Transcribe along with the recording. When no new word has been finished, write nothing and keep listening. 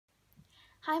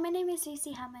Hi, my name is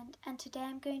Lucy Hammond, and today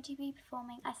I'm going to be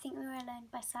performing I Think We Were Alone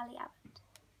by Sally Abbott.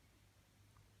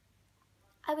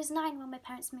 I was 9 when my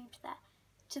parents moved there,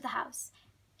 to the house.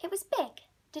 It was big,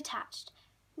 detached,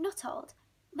 not old,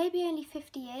 maybe only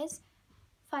 50 years,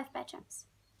 5 bedrooms.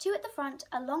 2 at the front,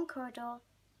 a long corridor,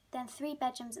 then 3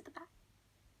 bedrooms at the back.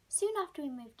 Soon after we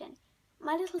moved in,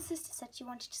 my little sister said she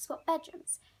wanted to swap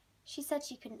bedrooms. She said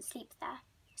she couldn't sleep there,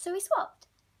 so we swapped.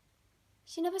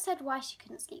 She never said why she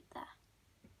couldn't sleep there.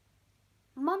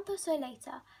 A month or so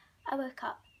later, I woke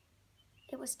up.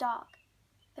 It was dark.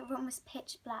 The room was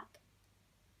pitch black.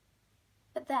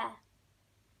 But there,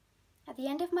 at the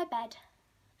end of my bed,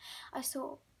 I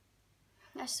saw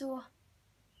a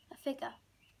figure,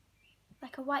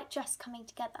 like a white dress coming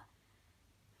together.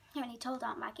 I only told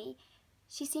Aunt Maggie.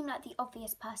 She seemed like the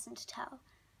obvious person to tell.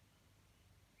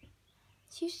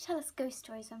 She used to tell us ghost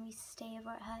stories when we used to stay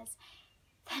over at hers,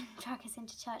 then drag us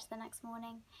into church the next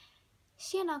morning.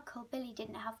 She and Uncle Billy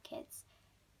didn't have kids.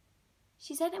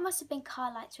 She said it must have been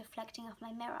car lights reflecting off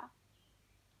my mirror.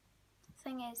 The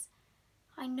thing is,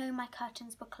 I know my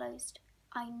curtains were closed.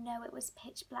 I know it was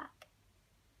pitch black.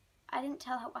 I didn't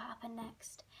tell her what happened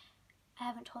next. I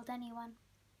haven't told anyone.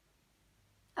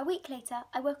 A week later,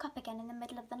 I woke up again in the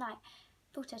middle of the night.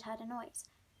 Thought I'd heard a noise.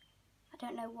 I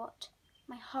don't know what.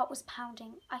 My heart was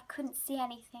pounding. I couldn't see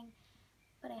anything,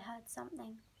 but I heard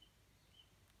something.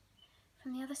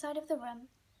 From the other side of the room,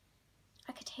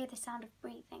 I could hear the sound of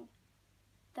breathing.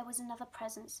 There was another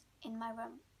presence in my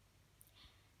room.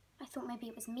 I thought maybe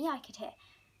it was me I could hear.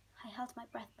 I held my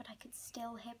breath, but I could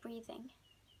still hear breathing.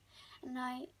 And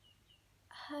I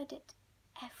heard it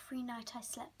every night I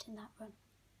slept in that room.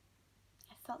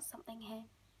 I felt something here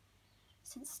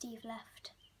since Steve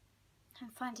left. I'm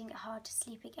finding it hard to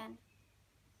sleep again,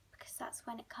 because that's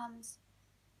when it comes,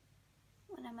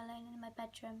 when I'm alone in my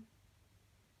bedroom.